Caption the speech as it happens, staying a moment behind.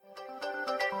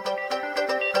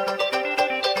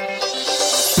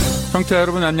청취자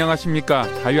여러분 안녕하십니까?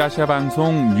 자유아시아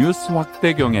방송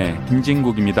뉴스확대경의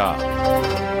김진국입니다.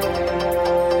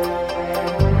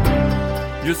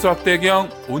 뉴스확대경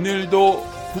오늘도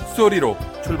북소리로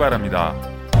출발합니다.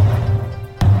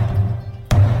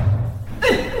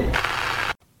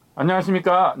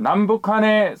 안녕하십니까?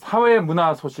 남북한의 사회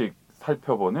문화 소식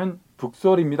살펴보는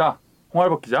북소리입니다.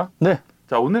 홍알복 기자. 네.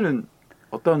 자, 오늘은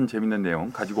어떤 재밌는 내용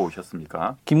가지고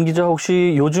오셨습니까? 김 기자,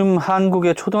 혹시 요즘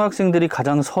한국의 초등학생들이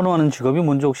가장 선호하는 직업이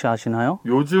뭔지 혹시 아시나요?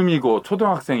 요즘이고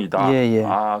초등학생이다. 예.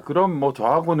 그럼 뭐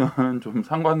저하고는 좀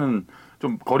상관은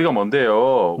좀 거리가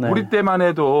먼데요. 네. 우리 때만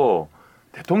해도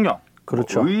대통령,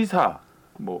 그렇죠. 뭐 의사,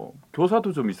 뭐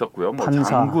교사도 좀 있었고요. 뭐 판사.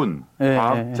 장군,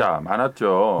 과학자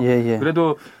많았죠. 예.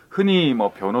 그래도 흔히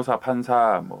뭐 변호사,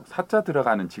 판사, 뭐 사자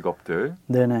들어가는 직업들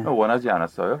네네. 원하지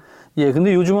않았어요? 예,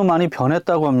 근데 요즘은 많이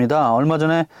변했다고 합니다. 얼마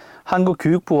전에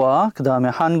한국교육부와 그다음에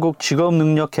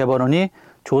한국직업능력개발원이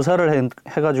조사를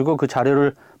해가지고 그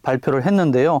자료를 발표를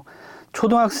했는데요.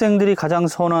 초등학생들이 가장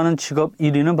선호하는 직업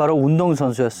 1위는 바로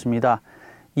운동선수였습니다.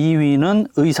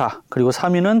 2위는 의사, 그리고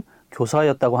 3위는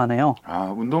교사였다고 하네요.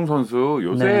 아, 운동선수.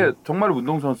 요새 정말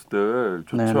운동선수들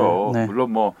좋죠. 네.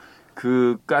 물론 뭐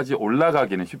그까지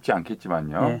올라가기는 쉽지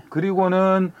않겠지만요. 예.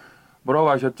 그리고는 뭐라고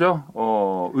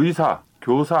하셨죠? 의사,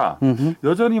 교사.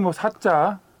 여전히 뭐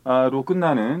사자로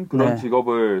끝나는 그런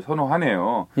직업을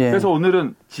선호하네요. 예. 그래서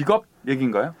오늘은 직업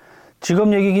얘기인가요?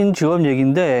 직업 얘기긴 직업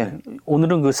얘기인데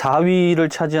오늘은 그 4위를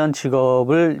차지한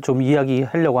직업을 좀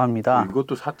이야기하려고 합니다.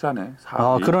 이것도 사자네. 4위.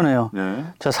 아, 그러네요. 네.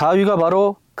 자, 4위가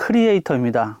바로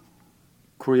크리에이터입니다.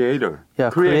 크리에이터.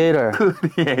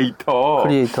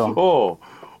 크리에이터.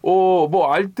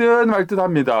 뭐 알듯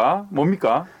말듯합니다.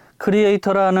 뭡니까?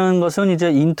 크리에이터라는 것은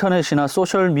이제 인터넷이나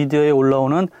소셜 미디어에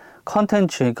올라오는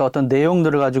컨텐츠, 그러니까 어떤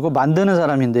내용들을 가지고 만드는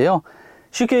사람인데요.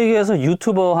 쉽게 얘기해서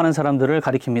유튜버 하는 사람들을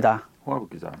가리킵니다. 홍알복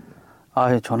기자입니다.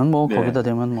 아, 저는 뭐 네. 거기다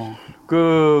대면 뭐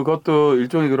그것도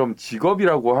일종의 그럼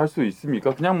직업이라고 할 수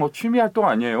있습니까? 그냥 뭐 취미 활동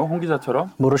아니에요? 홍 기자처럼?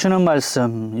 모르시는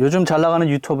말씀. 요즘 잘 나가는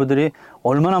유튜버들이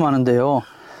얼마나 많은데요.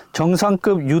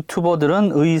 정상급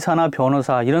유튜버들은 의사나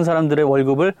변호사 이런 사람들의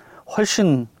월급을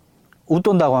훨씬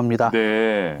웃돈다고 합니다.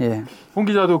 네. 예. 홍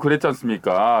기자도 그랬지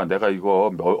않습니까? 내가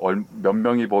이거 몇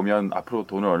명이 보면 앞으로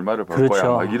돈을 얼마를 벌 그렇죠.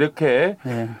 거야. 막 이렇게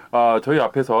저희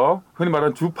앞에서 흔히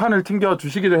말하는 주판을 튕겨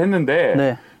주시기도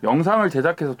했는데 영상을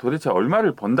제작해서 도대체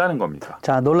얼마를 번다는 겁니까?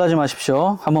 자, 놀라지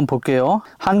마십시오. 한번 볼게요.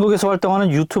 한국에서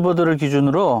활동하는 유튜버들을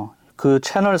기준으로 그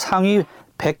채널 상위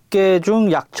 100개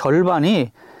중 약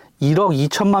절반이 1억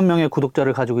 2천만 명의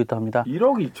구독자를 가지고 있다고 합니다.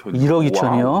 1억 2천? 1억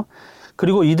 2천이요.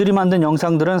 그리고 이들이 만든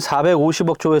영상들은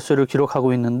 450억 조회수를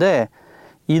기록하고 있는데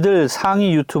이들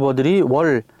상위 유튜버들이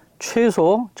월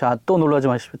최소, 자, 또 놀라지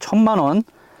마십시오. 1,000만 원,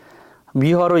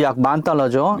 미화로 약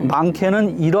 $10,000죠.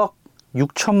 많게는 1억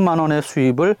 6천만 원의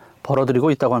수입을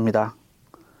벌어들이고 있다고 합니다.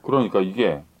 그러니까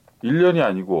이게 1년이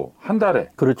아니고 한 달에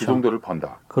그렇죠. 그 정도를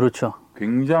번다. 그렇죠.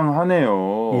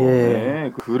 굉장하네요. 예.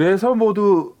 네. 그래서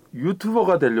모두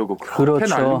유튜버가 되려고 그렇게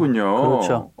난리군요.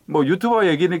 그렇죠. 뭐 유튜버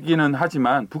얘기는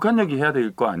하지만 북한 얘기 해야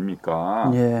될 거 아닙니까?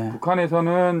 예.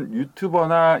 북한에서는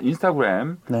유튜버나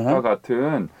인스타그램과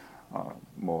같은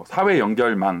뭐 사회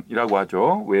연결망이라고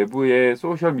하죠. 외부의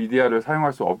소셜 미디어를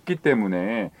사용할 수 없기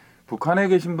때문에 북한에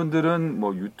계신 분들은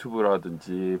뭐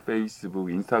유튜브라든지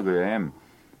페이스북, 인스타그램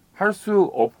할 수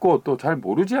없고 또 잘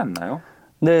모르지 않나요?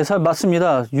 네,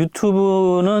 맞습니다.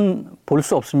 유튜브는 볼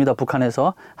수 없습니다.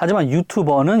 북한에서. 하지만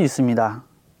유튜버는 있습니다.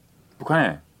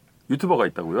 북한에 유튜버가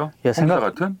있다고요? 예,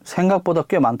 같은? 생각보다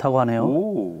꽤 많다고 하네요.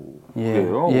 오, 예,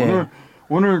 그래요? 예.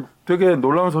 오늘 되게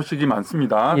놀라운 소식이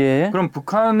많습니다. 예. 그럼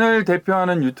북한을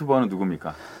대표하는 유튜버는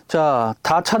누굽니까? 자,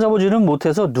 다 찾아보지는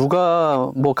못해서 누가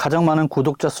뭐 가장 많은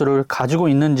구독자 수를 가지고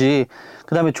있는지,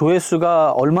 그다음에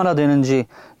조회수가 얼마나 되는지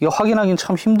이거 확인하기는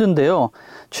참 힘든데요.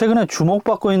 최근에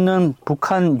주목받고 있는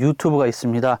북한 유튜브가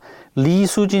있습니다.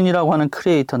 리수진이라고 하는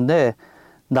크리에이터인데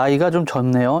나이가 좀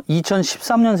젊네요.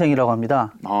 2013년생이라고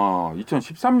합니다. 아,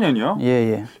 2013년이요?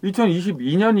 예.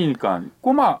 2022년이니까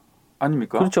꼬마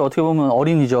아닙니까? 그렇죠. 어떻게 보면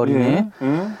어린이죠, 어린이.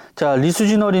 자,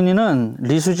 리수진 어린이는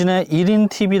리수진의 1인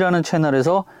TV라는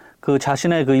채널에서 그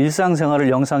자신의 그 일상생활을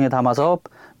영상에 담아서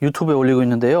유튜브에 올리고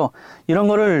있는데요. 이런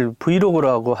거를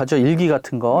브이로그라고 하죠. 일기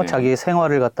같은 거. 자기의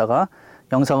생활을 갖다가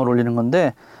영상을 올리는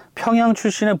건데 평양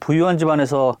출신의 부유한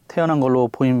집안에서 태어난 걸로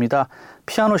보입니다.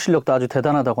 피아노 실력도 아주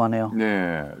대단하다고 하네요.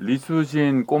 네.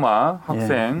 리수진 꼬마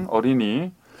학생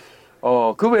어린이.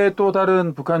 그 외에 또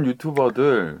다른 북한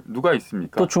유튜버들 누가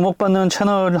있습니까? 또 주목받는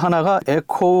채널 하나가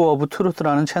에코 오브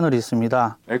트루스라는 채널이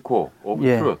있습니다. 에코 오브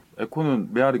트루스. 에코는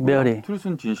메아리고 메아리.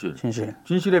 트루스는 진실. 진실.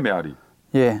 진실의 메아리.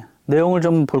 예. 내용을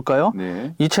좀 볼까요?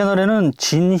 네. 이 채널에는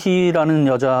진희라는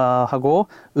여자하고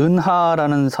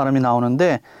은하라는 사람이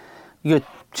나오는데 이게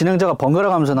진행자가 번갈아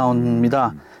가면서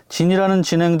나옵니다. 진이라는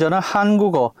진행자는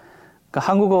한국어,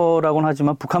 그러니까 한국어라고는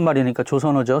하지만 북한말이니까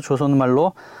조선어죠.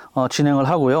 조선말로 진행을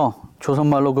하고요.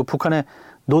 조선말로 그 북한의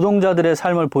노동자들의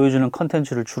삶을 보여주는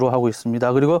컨텐츠를 주로 하고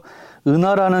있습니다. 그리고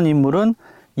은하라는 인물은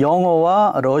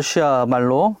영어와 러시아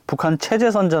말로 북한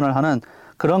체제 선전을 하는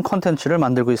그런 컨텐츠를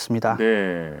만들고 있습니다.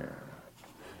 네.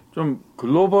 좀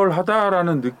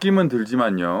글로벌하다라는 느낌은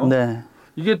들지만요. 네.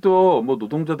 이게 또 뭐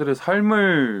노동자들의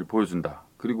삶을 보여준다.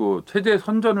 그리고 체제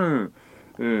선전을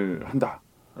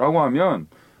한다라고 하면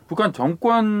북한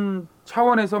정권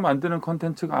차원에서 만드는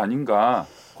컨텐츠가 아닌가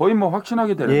거의 뭐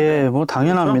확신하게 되는데. 예, 뭐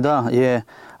당연합니다. 그렇죠? 예,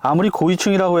 아무리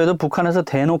고위층이라고 해도 북한에서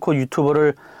대놓고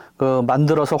유튜버를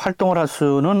만들어서 활동을 할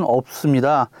수는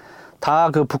없습니다.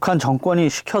 다 그 북한 정권이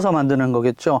시켜서 만드는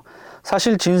거겠죠.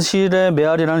 사실 진실의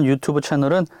메아리라는 유튜브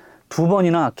채널은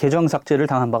 2번이나 계정 삭제를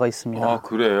당한 바가 있습니다. 아,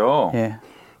 그래요? 예.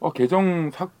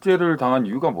 계정 삭제를 당한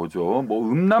이유가 뭐죠? 뭐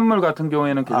음란물 같은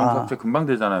경우에는 계정 삭제 금방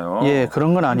되잖아요. 예,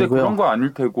 그런 건 아니고요. 근데 그런 거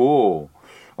아닐 테고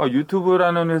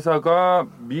유튜브라는 회사가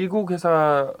미국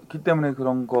회사기 때문에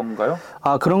그런 건가요?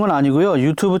 그런 건 아니고요.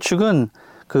 유튜브 측은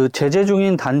그 제재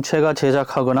중인 단체가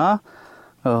제작하거나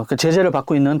그 제재를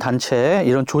받고 있는 단체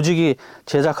이런 조직이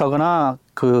제작하거나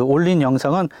그 올린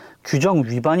영상은 규정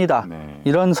위반이다. 네.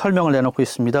 이런 설명을 내놓고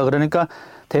있습니다. 그러니까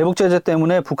대북 제재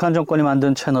때문에 북한 정권이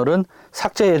만든 채널은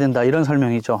삭제해야 된다. 이런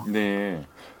설명이죠. 네.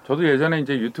 저도 예전에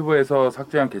이제 유튜브에서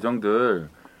삭제한 계정들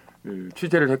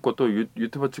취재를 했고 또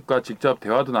유튜버 측과 직접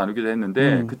대화도 나누기도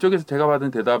했는데 그쪽에서 제가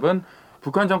받은 대답은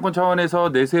북한 정권 차원에서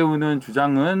내세우는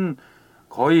주장은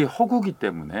거의 허구기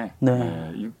때문에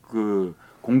그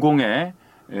공공의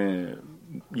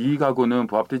이익하고는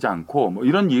부합되지 않고 뭐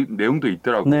이런 내용도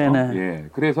있더라고요. 예,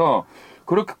 그래서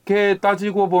그렇게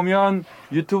따지고 보면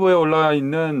유튜브에 올라와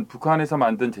있는 북한에서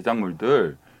만든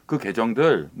제작물들 그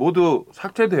계정들 모두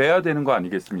삭제돼야 되는 거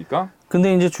아니겠습니까?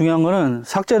 근데 이제 중요한 거는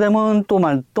삭제되면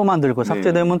또 만들고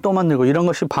삭제되면 또 만들고 이런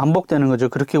것이 반복되는 거죠.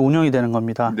 그렇게 운영이 되는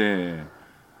겁니다. 네.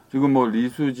 지금 뭐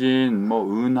리수진, 뭐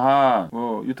은하,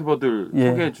 유튜버들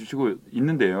소개해 주시고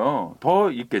있는데요.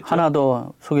 더 있겠죠? 하나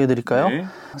더 소개해 드릴까요? 네.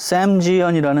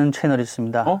 샘지연이라는 채널이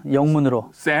있습니다. 영문으로.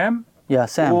 샘? 야,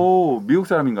 샘. 오, 미국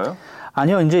사람인가요?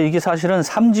 아니요, 이제 이게 사실은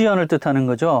삼지연을 뜻하는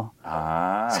거죠.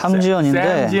 삼지연인데.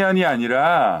 샘지연이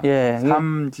아니라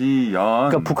삼지연.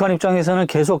 그러니까 북한 입장에서는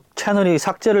계속 채널이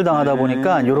삭제를 당하다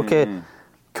보니까 이렇게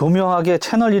교묘하게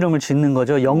채널 이름을 짓는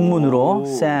거죠. 영문으로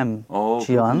샘,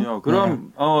 지연.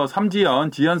 그럼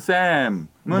삼지연, 지연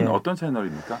샘은 어떤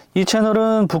채널입니까? 이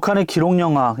채널은 북한의 기록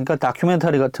영화, 그러니까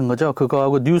다큐멘터리 같은 거죠.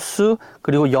 그거하고 뉴스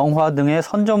그리고 영화 등의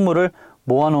선전물을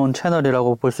모아놓은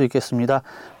채널이라고 볼 수 있겠습니다.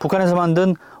 북한에서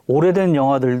만든 오래된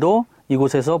영화들도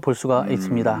이곳에서 볼 수가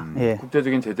있습니다. 예.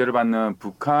 국제적인 제재를 받는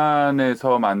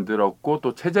북한에서 만들었고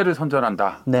또 체제를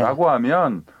선전한다라고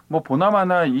하면 뭐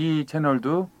보나마나 이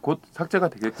채널도 곧 삭제가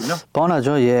되겠군요.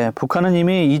 뻔하죠. 예. 북한은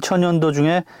이미 2000년도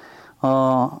중에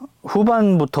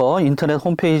후반부터 인터넷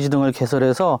홈페이지 등을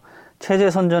개설해서 체제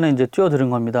선전에 이제 뛰어드는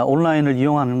겁니다. 온라인을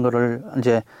이용하는 거를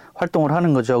이제 활동을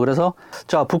하는 거죠. 그래서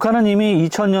북한은 이미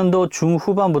 2000년도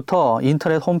중후반부터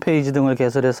인터넷 홈페이지 등을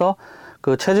개설해서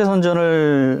그 체제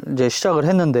선전을 이제 시작을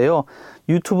했는데요.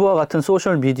 유튜브와 같은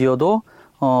소셜 미디어도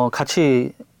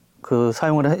같이 그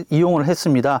이용을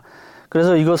했습니다.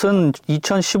 그래서 이것은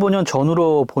 2015년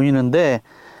전후로 보이는데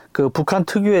그 북한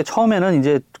특유의 처음에는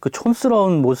이제 그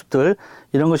촌스러운 모습들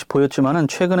이런 것이 보였지만은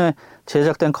최근에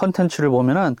제작된 컨텐츠를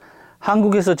보면은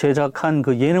한국에서 제작한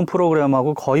그 예능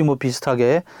프로그램하고 거의 뭐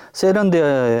비슷하게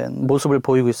세련된 모습을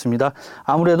보이고 있습니다.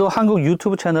 아무래도 한국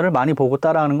유튜브 채널을 많이 보고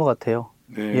따라하는 것 같아요.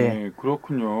 네,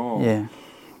 그렇군요. 예.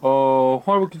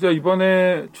 홍알복 기자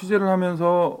이번에 취재를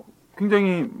하면서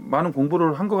굉장히 많은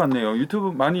공부를 한 것 같네요. 유튜브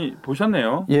많이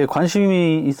보셨네요. 예,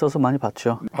 관심이 있어서 많이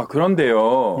봤죠.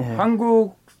 그런데요.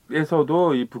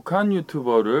 한국에서도 이 북한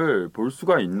유튜버를 볼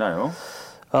수가 있나요?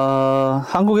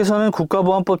 한국에서는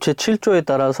국가보안법 제7조에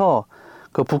따라서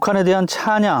그 북한에 대한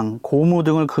찬양, 고무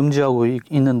등을 금지하고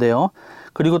있는데요.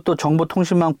 그리고 또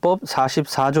정보통신망법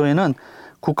 44조에는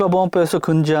국가보안법에서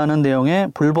금지하는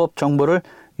내용의 불법 정보를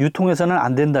유통해서는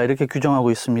안 된다 이렇게 규정하고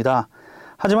있습니다.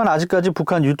 하지만 아직까지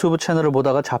북한 유튜브 채널을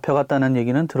보다가 잡혀갔다는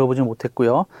얘기는 들어보지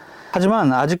못했고요.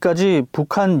 하지만 아직까지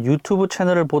북한 유튜브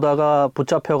채널을 보다가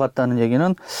붙잡혀갔다는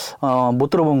얘기는 못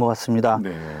들어본 것 같습니다.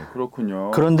 네,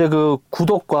 그렇군요. 그런데 그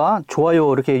구독과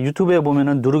좋아요 이렇게 유튜브에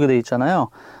보면은 누르게 돼 있잖아요.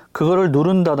 그거를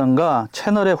누른다던가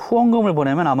채널에 후원금을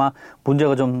보내면 아마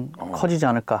문제가 좀 커지지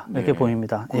않을까 이렇게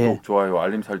보입니다. 구독, 좋아요,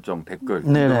 알림 설정, 댓글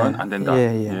이건 안 된다.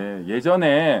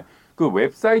 예전에 그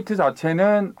웹사이트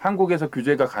자체는 한국에서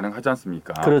규제가 가능하지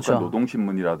않습니까? 그렇죠.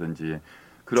 노동신문이라든지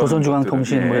그런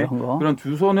조선중앙통신 뭐 이런 거. 그런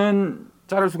주소는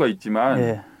자를 수가 있지만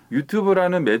예.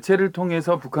 유튜브라는 매체를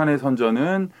통해서 북한의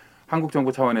선전은 한국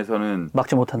정부 차원에서는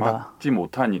막지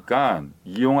못하니까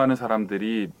이용하는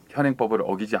사람들이 현행법을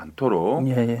어기지 않도록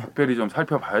특별히 좀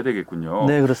살펴봐야 되겠군요.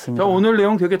 네, 그렇습니다. 자, 오늘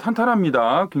내용 되게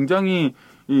탄탄합니다. 굉장히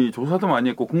조사도 많이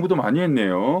했고 공부도 많이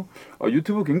했네요.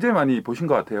 유튜브 굉장히 많이 보신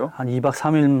것 같아요. 한 2박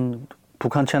 3일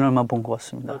북한 채널만 본 것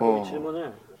같습니다.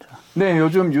 질문을. 네,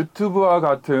 요즘 유튜브와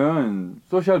같은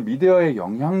소셜 미디어의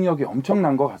영향력이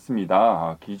엄청난 것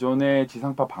같습니다. 기존의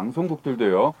지상파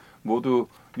방송국들도요, 모두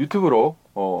유튜브로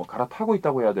갈아타고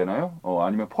있다고 해야 되나요?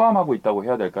 아니면 포함하고 있다고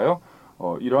해야 될까요?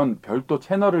 이런 별도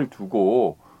채널을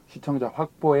두고 시청자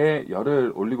확보에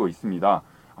열을 올리고 있습니다.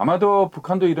 아마도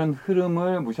북한도 이런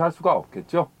흐름을 무시할 수가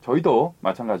없겠죠. 저희도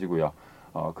마찬가지고요.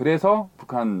 그래서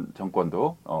북한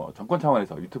정권도 정권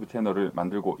차원에서 유튜브 채널을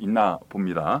만들고 있나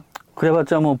봅니다.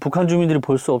 그래봤자 뭐 북한 주민들이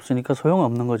볼 수 없으니까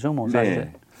소용없는 거죠, 뭐 사실.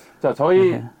 네. 자,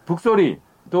 저희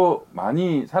북소리도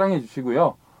많이 사랑해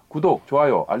주시고요. 구독,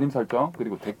 좋아요, 알림 설정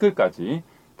그리고 댓글까지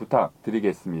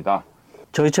부탁드리겠습니다.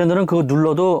 저희 채널은 그거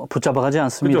눌러도 붙잡아가지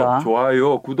않습니다. 그죠?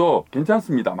 좋아요, 구독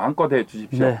괜찮습니다. 마음껏 해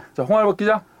주십시오. 네. 자, 홍알복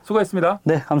기자 수고했습니다.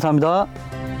 네, 감사합니다.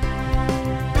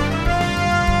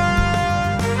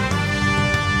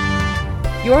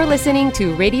 You're listening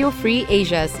to Radio Free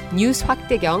Asia's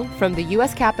뉴스확대경 from the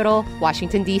U.S. capital,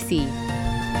 Washington, D.C.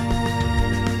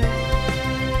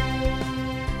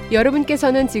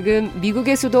 여러분께서는 지금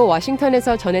미국의 수도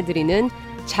워싱턴에서 전해드리는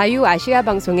자유아시아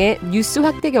방송의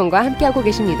뉴스확대경과 함께하고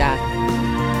계십니다.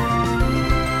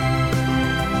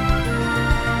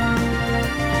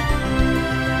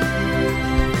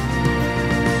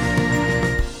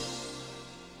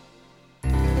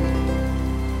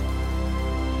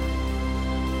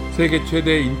 세계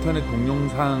최대 인터넷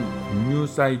동영상 공유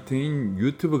사이트인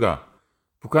유튜브가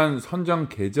북한 선정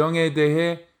계정에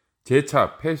대해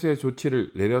재차 폐쇄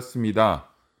조치를 내렸습니다.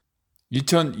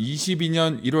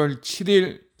 2022년 1월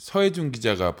 7일 서혜준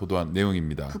기자가 보도한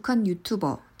내용입니다. 북한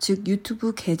유튜버, 즉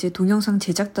유튜브 계제 동영상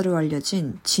제작자로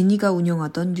알려진 진이가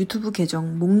운영하던 유튜브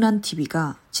계정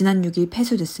몽란TV가 지난 6일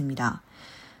폐쇄됐습니다.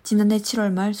 지난해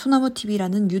 7월 말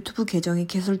소나무TV라는 유튜브 계정이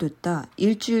개설됐다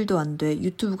일주일도 안 돼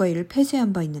유튜브가 이를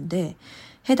폐쇄한 바 있는데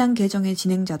해당 계정의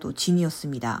진행자도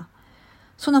진이었습니다.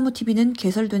 소나무TV는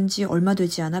개설된 지 얼마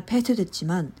되지 않아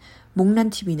폐쇄됐지만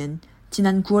몽란TV는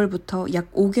지난 9월부터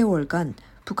약 5개월간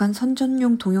북한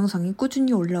선전용 동영상이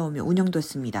꾸준히 올라오며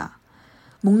운영됐습니다.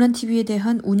 몽란TV에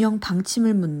대한 운영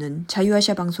방침을 묻는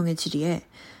자유아시아 방송의 질의에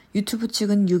유튜브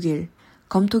측은 6일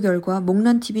검토 결과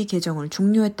몽란TV 계정을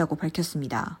종료했다고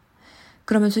밝혔습니다.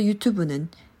 그러면서 유튜브는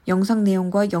영상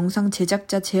내용과 영상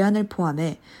제작자 제한을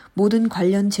포함해 모든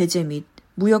관련 제재 및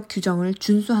무역 규정을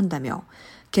준수한다며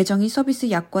계정이 서비스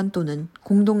약관 또는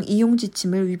공동 이용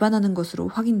지침을 위반하는 것으로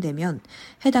확인되면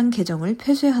해당 계정을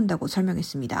폐쇄한다고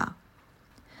설명했습니다.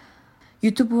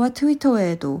 유튜브와 트위터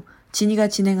외에도 진이가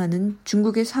진행하는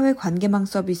중국의 사회관계망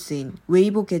서비스인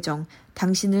웨이보 계정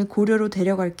당신을 고려로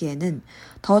데려갈게에는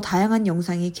더 다양한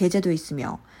영상이 게재돼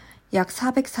있으며 약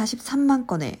 443만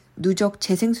건의 누적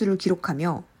재생수를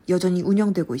기록하며 여전히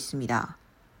운영되고 있습니다.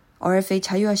 RFA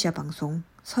자유아시아 방송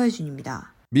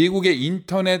서혜준입니다. 미국의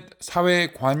인터넷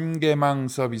사회관계망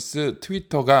서비스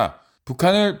트위터가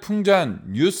북한을 풍자한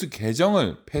뉴스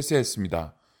계정을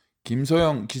폐쇄했습니다.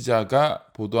 김소영 기자가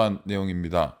보도한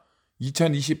내용입니다.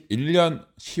 2021년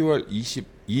 10월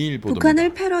 22일 보도입니다.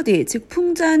 북한을 패러디, 즉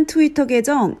풍자한 트위터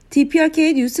계정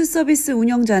DPRK 뉴스 서비스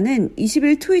운영자는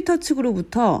 20일 트위터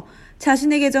측으로부터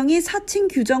자신의 계정이 사칭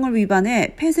규정을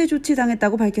위반해 폐쇄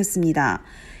조치당했다고 밝혔습니다.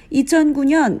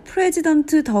 2009년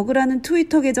프레지던트 덕이라는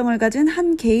트위터 계정을 가진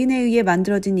한 개인에 의해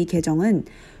만들어진 이 계정은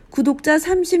구독자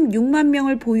 36만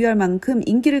명을 보유할 만큼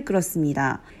인기를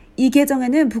끌었습니다. 이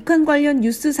계정에는 북한 관련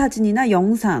뉴스 사진이나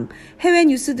영상, 해외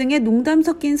뉴스 등의 농담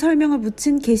섞인 설명을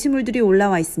붙인 게시물들이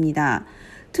올라와 있습니다.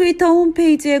 트위터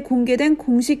홈페이지에 공개된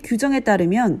공식 규정에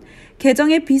따르면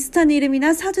계정에 비슷한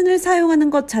이름이나 사진을 사용하는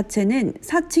것 자체는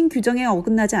사칭 규정에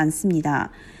어긋나지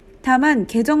않습니다. 다만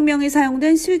계정명이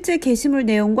사용된 실제 게시물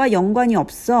내용과 연관이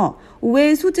없어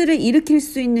오해의 소지를 일으킬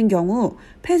수 있는 경우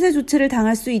폐쇄 조치를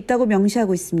당할 수 있다고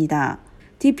명시하고 있습니다.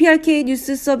 DPRK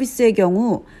뉴스 서비스의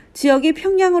경우 지역이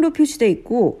평양으로 표시돼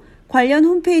있고 관련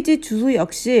홈페이지 주소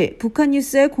역시 북한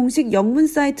뉴스의 공식 영문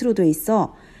사이트로 돼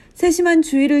있어 세심한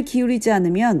주의를 기울이지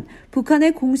않으면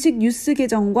북한의 공식 뉴스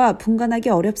계정과 분간하기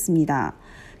어렵습니다.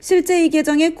 실제 이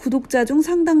계정의 구독자 중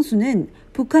상당수는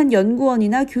북한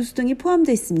연구원이나 교수 등이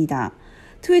포함되어 있습니다.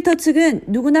 트위터 측은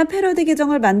누구나 패러디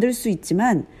계정을 만들 수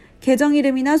있지만 계정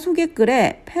이름이나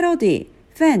소개글에 패러디,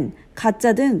 팬,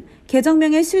 가짜 등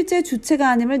계정명의 실제 주체가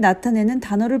아님을 나타내는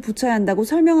단어를 붙여야 한다고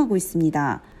설명하고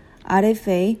있습니다.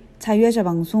 RFA 자유아시아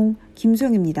방송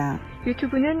김소영입니다.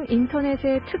 유튜브는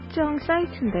인터넷의 특정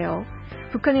사이트인데요.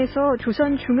 북한에서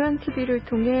조선중앙TV를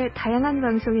통해 다양한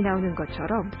방송이 나오는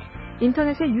것처럼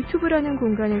인터넷의 유튜브라는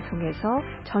공간을 통해서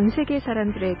전 세계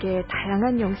사람들에게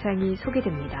다양한 영상이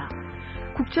소개됩니다.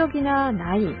 국적이나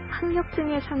나이, 학력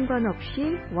등에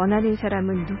상관없이 원하는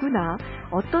사람은 누구나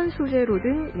어떤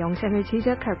소재로든 영상을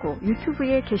제작하고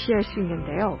유튜브에 게시할 수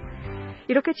있는데요.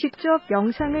 이렇게 직접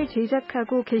영상을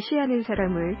제작하고 게시하는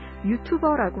사람을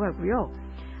유튜버라고 하고요.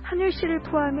 하늘 씨를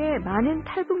포함해 많은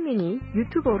탈북민이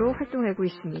유튜버로 활동하고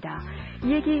있습니다.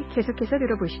 이 얘기 계속해서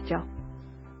들어보시죠.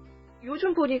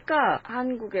 요즘 보니까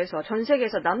한국에서 전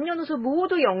세계에서 남녀노소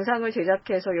모두 영상을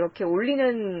제작해서 이렇게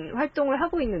올리는 활동을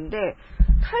하고 있는데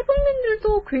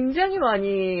탈북민들도 굉장히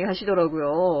많이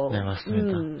하시더라고요. 네,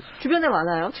 맞습니다. 주변에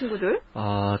많아요, 친구들?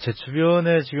 제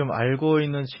주변에 지금 알고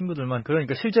있는 친구들만,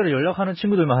 그러니까 실제로 연락하는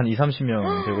친구들만 한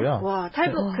 30명 되고요. 와,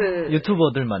 탈북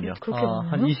유튜버들만요.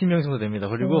 한 20명 정도 됩니다.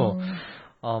 그리고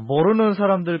모르는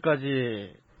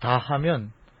사람들까지 다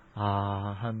하면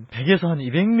한 100에서 한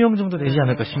 200명 정도 되지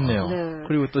않을까 싶네요. 네.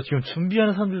 그리고 또 지금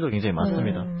준비하는 사람들도 굉장히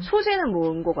많습니다. 소재는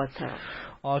뭔 것 같아요?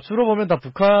 주로 보면 다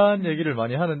북한 얘기를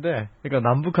많이 하는데, 그러니까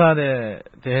남북한에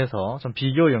대해서 좀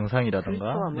비교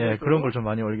영상이라든가, 그렇죠, 그런 걸 좀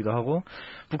많이 올리기도 하고,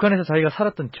 북한에서 자기가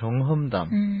살았던 경험담,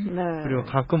 네. 그리고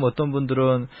가끔 어떤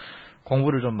분들은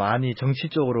공부를 좀 많이 정치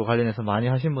쪽으로 관련해서 많이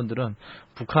하신 분들은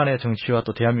북한의 정치와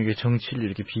또 대한민국의 정치를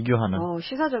이렇게 비교하는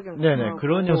시사적인 네네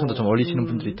그런 영상도 좀 올리시는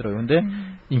분들이 있더라고요. 근데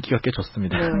인기가 꽤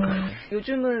좋습니다. 네.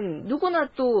 요즘은 누구나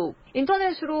또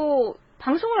인터넷으로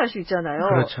방송을 할 수 있잖아요.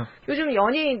 그렇죠. 요즘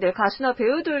연예인들, 가수나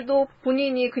배우들도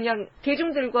본인이 그냥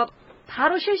대중들과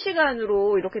바로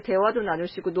실시간으로 이렇게 대화도 나눌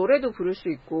수 있고 노래도 부를 수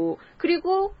있고,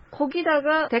 그리고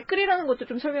거기다가 댓글이라는 것도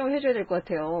좀 설명을 해줘야 될 것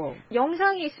같아요.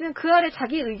 영상이 있으면 그 아래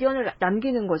자기 의견을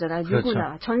남기는 거잖아요. 그렇죠.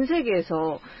 누구나 전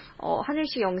세계에서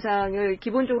하늘씨 영상을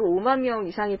기본적으로 5만 명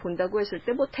이상이 본다고 했을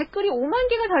때 뭐 댓글이 5만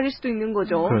개가 달릴 수도 있는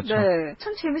거죠. 그렇죠. 네,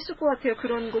 참 재밌을 것 같아요.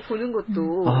 그런 거 보는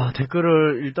것도.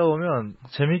 댓글을 읽다 보면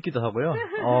재밌기도 하고요.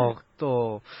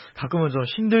 또 가끔은 좀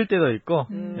힘들 때도 있고,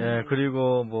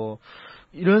 그리고 뭐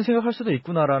이런 생각할 수도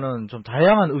있구나라는 좀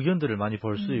다양한 의견들을 많이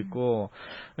볼 수 있고,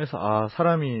 그래서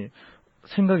사람이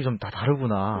생각이 좀 다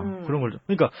다르구나, 그런 걸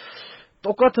그러니까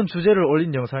똑같은 주제를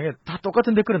올린 영상에 다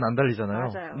똑같은 댓글은 안 달리잖아요.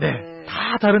 맞아요. 네,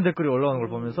 다 다른 댓글이 올라오는 걸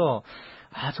보면서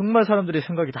정말 사람들의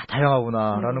생각이 다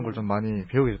다양하구나라는 걸 좀 많이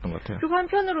배우게 됐던 것 같아요. 그리고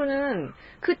한편으로는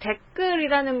그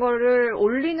댓글이라는 거를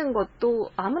올리는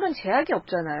것도 아무런 제약이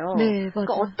없잖아요. 네, 맞아요.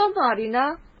 그러니까 어떤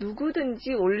말이나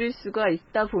누구든지 올릴 수가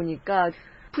있다 보니까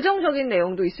부정적인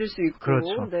내용도 있을 수 있고,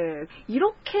 그렇죠. 네,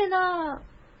 이렇게나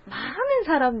많은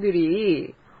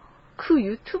사람들이 그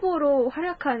유튜버로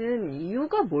활약하는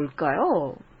이유가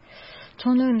뭘까요?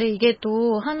 저는 근데 이게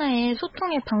또 하나의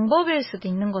소통의 방법일 수도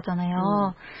있는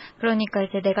거잖아요. 그러니까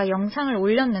이제 내가 영상을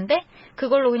올렸는데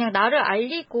그걸로 그냥 나를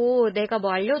알리고 내가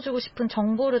뭐 알려주고 싶은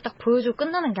정보를 딱 보여주고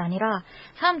끝나는 게 아니라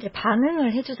사람들이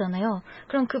반응을 해주잖아요.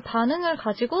 그럼 그 반응을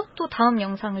가지고 또 다음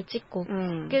영상을 찍고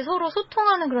이게 서로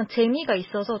소통하는 그런 재미가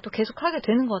있어서 또 계속 하게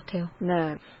되는 것 같아요.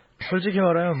 네. 솔직히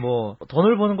말하면 뭐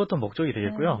돈을 버는 것도 목적이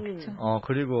되겠고요. 그렇죠.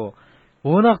 그리고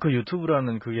워낙 그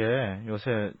유튜브라는 그게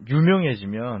요새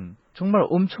유명해지면 정말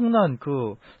엄청난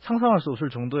그 상상할 수 없을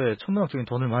정도의 천문학적인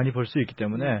돈을 많이 벌 수 있기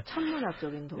때문에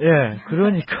천문학적인 돈.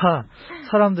 그러니까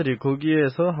사람들이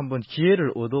거기에서 한번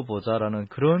기회를 얻어보자라는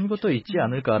그런 것도 있지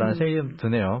않을까라는 생각이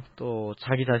드네요. 또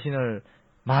자기 자신을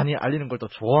많이 알리는 걸 또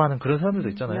좋아하는 그런 사람들도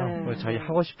있잖아요. 네. 자기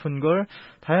하고 싶은 걸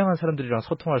다양한 사람들이랑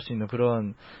소통할 수 있는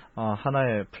그런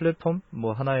하나의 플랫폼,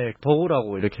 뭐 하나의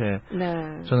도구라고 이렇게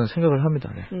저는 생각을 합니다.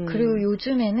 네. 그리고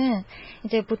요즘에는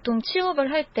이제 보통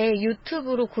취업을 할 때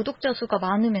유튜브로 구독자 수가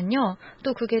많으면요,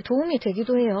 또 그게 도움이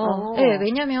되기도 해요. 네,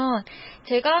 왜냐면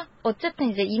제가 어쨌든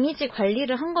이제 이미지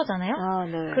관리를 한 거잖아요.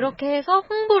 네. 그렇게 해서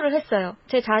홍보를 했어요.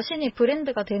 제 자신이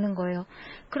브랜드가 되는 거예요.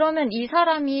 그러면 이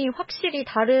사람이 확실히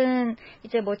다른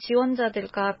이제 뭐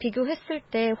지원자들과 비교했을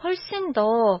때 훨씬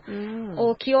더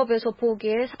기업에서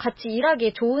보기에 같이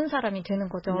일하기에 좋은 사람이 되는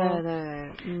거죠.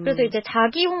 그래서 이제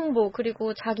자기 홍보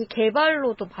그리고 자기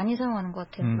개발로도 많이 사용하는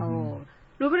것 같아요.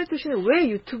 로베르토 씨는 왜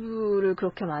유튜브를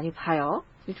그렇게 많이 봐요?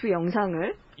 유튜브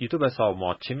영상을? 유튜브에서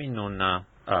뭐 재밌는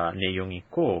내용이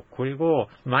있고, 그리고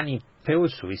많이 배울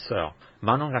수 있어요.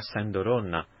 많은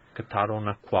학생들은 그 다른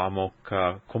과목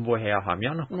공부해야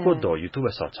하면 그것도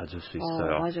유튜브에서 찾을 수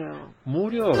있어요. 맞아요.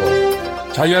 무료로.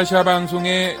 자유아시아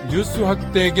방송의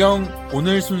뉴스확대경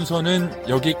오늘 순서는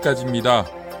여기까지입니다.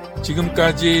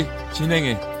 지금까지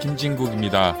진행의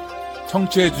김진국입니다.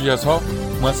 청취해 주셔서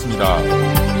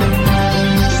고맙습니다.